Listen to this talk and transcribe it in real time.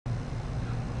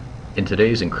In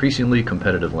today's increasingly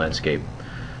competitive landscape,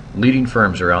 leading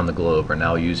firms around the globe are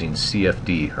now using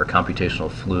CFD, or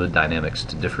computational fluid dynamics,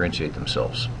 to differentiate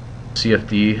themselves.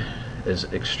 CFD is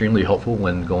extremely helpful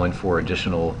when going for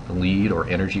additional LEED or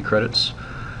energy credits.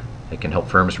 It can help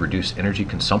firms reduce energy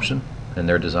consumption in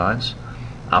their designs,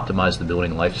 optimize the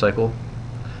building life cycle,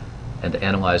 and to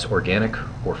analyze organic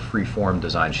or free-form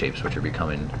design shapes, which are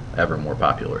becoming ever more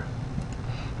popular.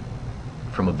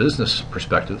 From a business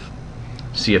perspective,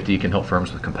 CFD can help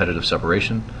firms with competitive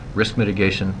separation, risk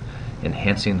mitigation,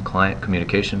 enhancing client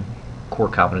communication, core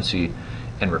competency,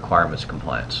 and requirements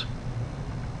compliance.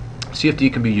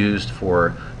 CFD can be used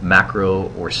for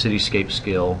macro or cityscape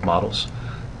scale models.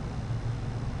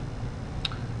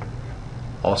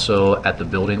 Also, at the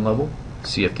building level,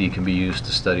 CFD can be used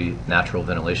to study natural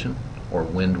ventilation or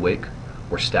wind wake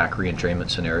or stack reentrainment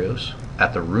scenarios.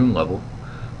 At the room level,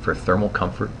 for thermal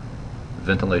comfort,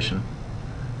 ventilation,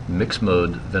 mixed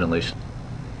mode ventilation,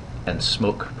 and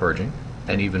smoke purging,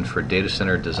 and even for data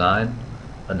center design,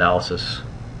 analysis,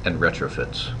 and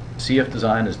retrofits.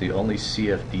 CFdesign is the only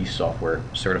CFD software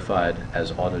certified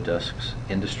as Autodesk's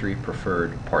industry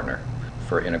preferred partner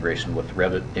for integration with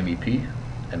Revit MEP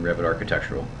and Revit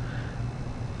Architectural.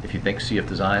 If you think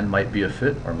CFdesign might be a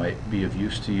fit or might be of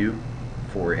use to you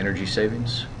for energy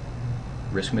savings,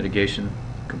 risk mitigation,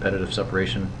 competitive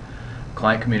separation,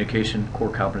 client communication,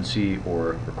 core competency,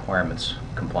 or requirements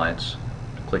compliance,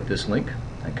 click this link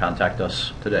and contact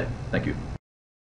us today. Thank you.